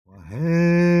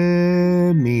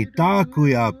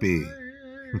Mitakuyapi.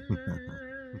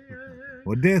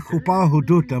 Ode chupahu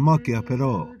duta makia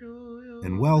pero.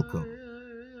 And welcome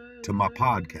to my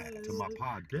podcast.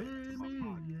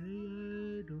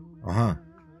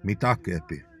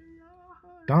 Mitakuyapi.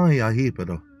 Dan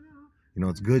yahipedo. You know,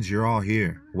 it's good you're all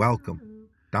here. Welcome.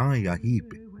 Dan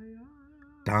yahipe.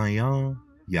 Dan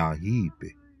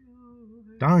yahipe.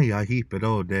 Dan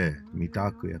yahipedo de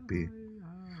mitakuyapi.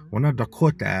 Wana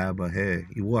Dakota abahe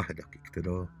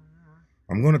iwahadakiktedo.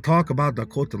 I'm going to talk about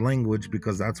Dakota language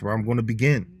because that's where I'm going to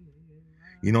begin.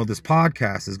 You know, this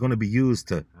podcast is going to be used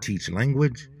to teach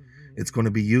language. It's going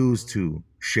to be used to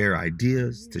share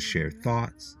ideas, to share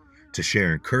thoughts, to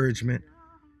share encouragement,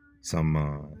 some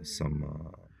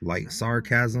light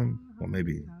sarcasm, or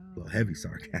maybe a little heavy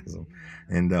sarcasm,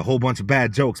 and a whole bunch of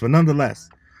bad jokes. But nonetheless,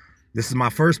 this is my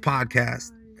first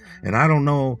podcast, and I don't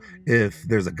know if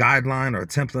there's a guideline or a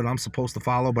template I'm supposed to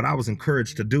follow, but I was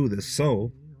encouraged to do this,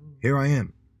 so here I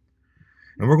am.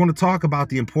 And we're going to talk about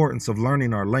the importance of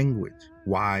learning our language,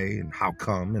 why and how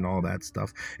come and all that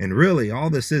stuff. And really,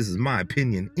 all this is my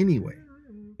opinion anyway,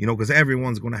 you know, because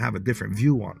everyone's going to have a different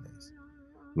view on this.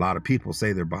 A lot of people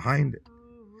say they're behind it.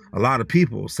 A lot of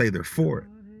people say they're for it.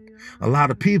 A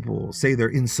lot of people say they're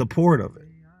in support of it.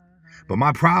 But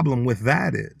my problem with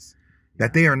that is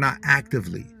that they are not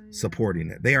actively supporting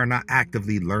it. They are not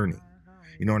actively learning.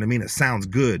 You know what I mean? It sounds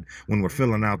good when we're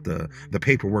filling out the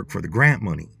paperwork for the grant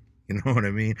money. You know what I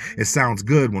mean? It sounds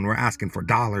good when we're asking for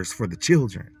dollars for the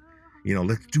children. You know,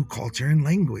 let's do culture and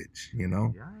language, you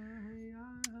know?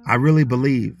 I really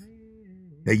believe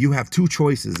that you have two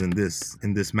choices in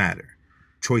this matter.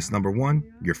 Choice number one,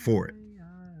 you're for it.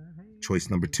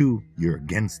 Choice number two, you're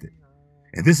against it.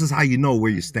 And this is how you know where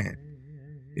you stand.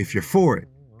 If you're for it,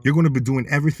 you're going to be doing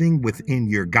everything within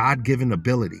your God-given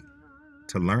ability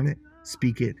to learn it,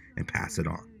 speak it, and pass it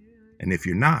on. And if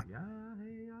you're not,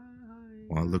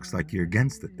 well, it looks like you're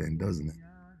against it then, doesn't it?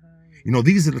 You know,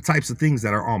 these are the types of things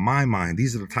that are on my mind.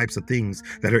 These are the types of things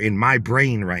that are in my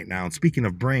brain right now. And speaking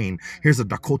of brain, here's a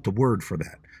Dakota word for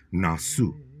that.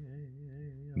 Nasu.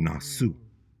 Nasu.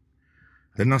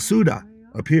 The Nasuda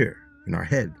up here in our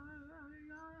head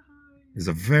is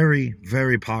a very,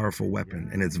 very powerful weapon.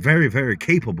 And it's very, very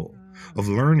capable of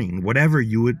learning whatever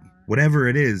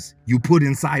it is you put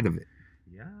inside of it.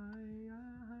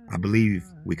 I believe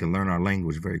we can learn our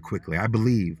language very quickly. I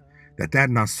believe that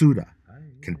Nasuda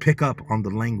can pick up on the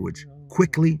language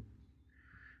quickly,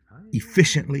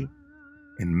 efficiently,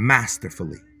 and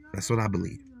masterfully. That's what I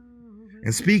believe.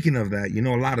 And speaking of that, you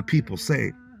know, a lot of people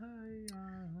say,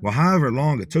 well, however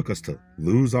long it took us to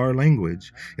lose our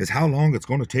language is how long it's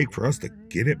going to take for us to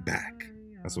get it back.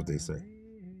 That's what they say.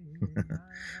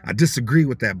 I disagree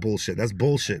with that bullshit. That's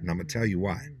bullshit, and I'm going to tell you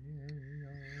why.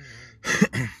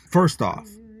 First off,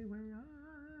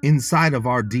 inside of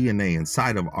our DNA,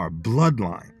 inside of our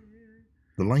bloodline,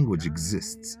 the language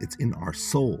exists. It's in our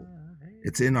soul.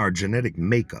 It's in our genetic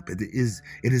makeup. It is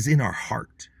in our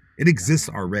heart. It exists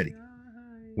already.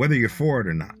 Whether you're for it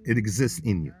or not, it exists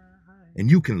in you.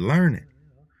 And you can learn it.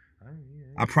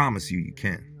 I promise you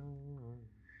can.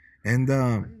 And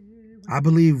I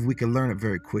believe we can learn it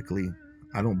very quickly.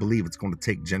 I don't believe it's going to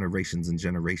take generations and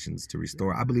generations to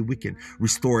restore. I believe we can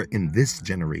restore it in this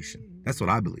generation. That's what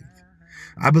I believe.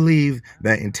 I believe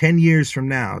that in 10 years from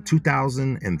now,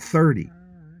 2030,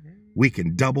 we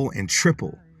can double and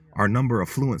triple our number of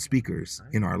fluent speakers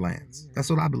in our lands. That's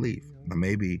what I believe. Now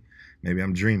maybe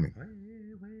I'm dreaming.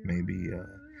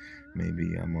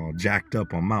 Maybe I'm all jacked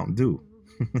up on Mountain Dew.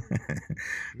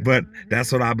 But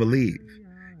that's what I believe,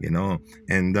 you know.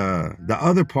 And the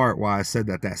other part why I said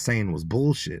that saying was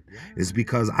bullshit is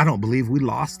because I don't believe we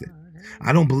lost it.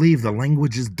 I don't believe the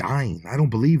language is dying. I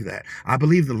don't believe that. I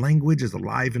believe the language is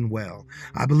alive and well.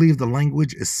 I believe the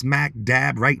language is smack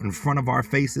dab right in front of our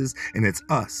faces, and it's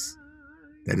us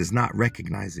that is not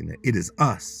recognizing it. It is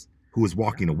us who is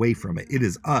walking away from it. It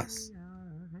is us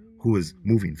who is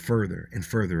moving further and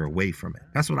further away from it.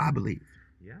 That's what I believe.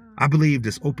 I believe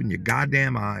just open your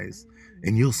goddamn eyes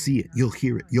and you'll see it, you'll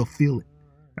hear it, you'll feel it.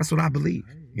 That's what I believe,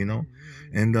 you know?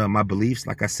 And my beliefs,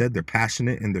 like I said, they're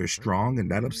passionate and they're strong,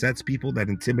 and that upsets people, that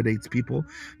intimidates people,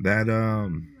 that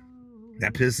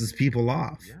pisses people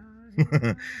off.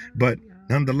 But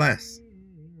nonetheless,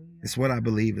 it's what I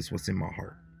believe, it's what's in my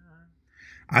heart.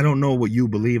 I don't know what you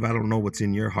believe, I don't know what's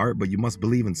in your heart, but you must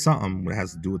believe in something that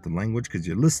has to do with the language because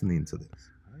you're listening to this.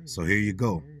 So here you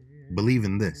go. Believe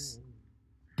in this.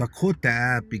 Dakota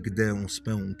apigde un spe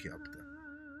un kiapte.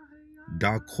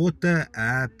 Dakota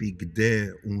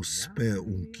apigde un spe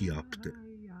un kiapte.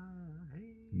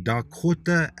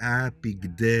 Dakota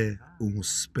apigde un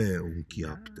spe un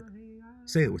kiapte.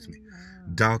 Say it with me.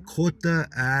 Dakota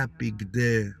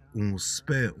apigde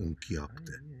unspe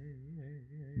unkiapte.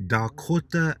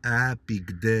 Dakota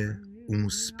apigde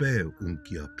unspe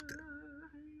unkiapte.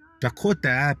 Dakota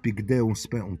apigde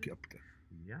unspe unkiapte.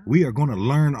 We are going to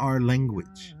learn our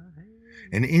language.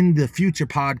 And in the future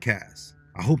podcasts,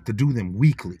 I hope to do them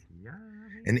weekly.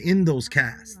 And in those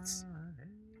casts,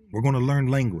 we're going to learn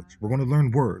language. We're going to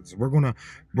learn words. We're going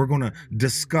to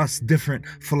discuss different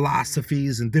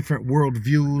philosophies and different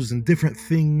worldviews and different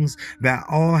things that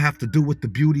all have to do with the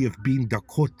beauty of being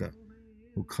Dakota.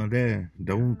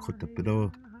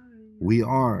 We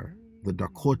are the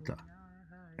Dakota.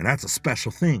 And that's a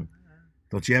special thing.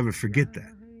 Don't you ever forget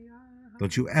that.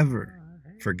 Don't you ever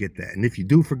forget that. And if you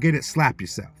do forget it, slap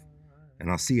yourself. And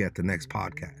I'll see you at the next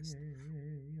podcast.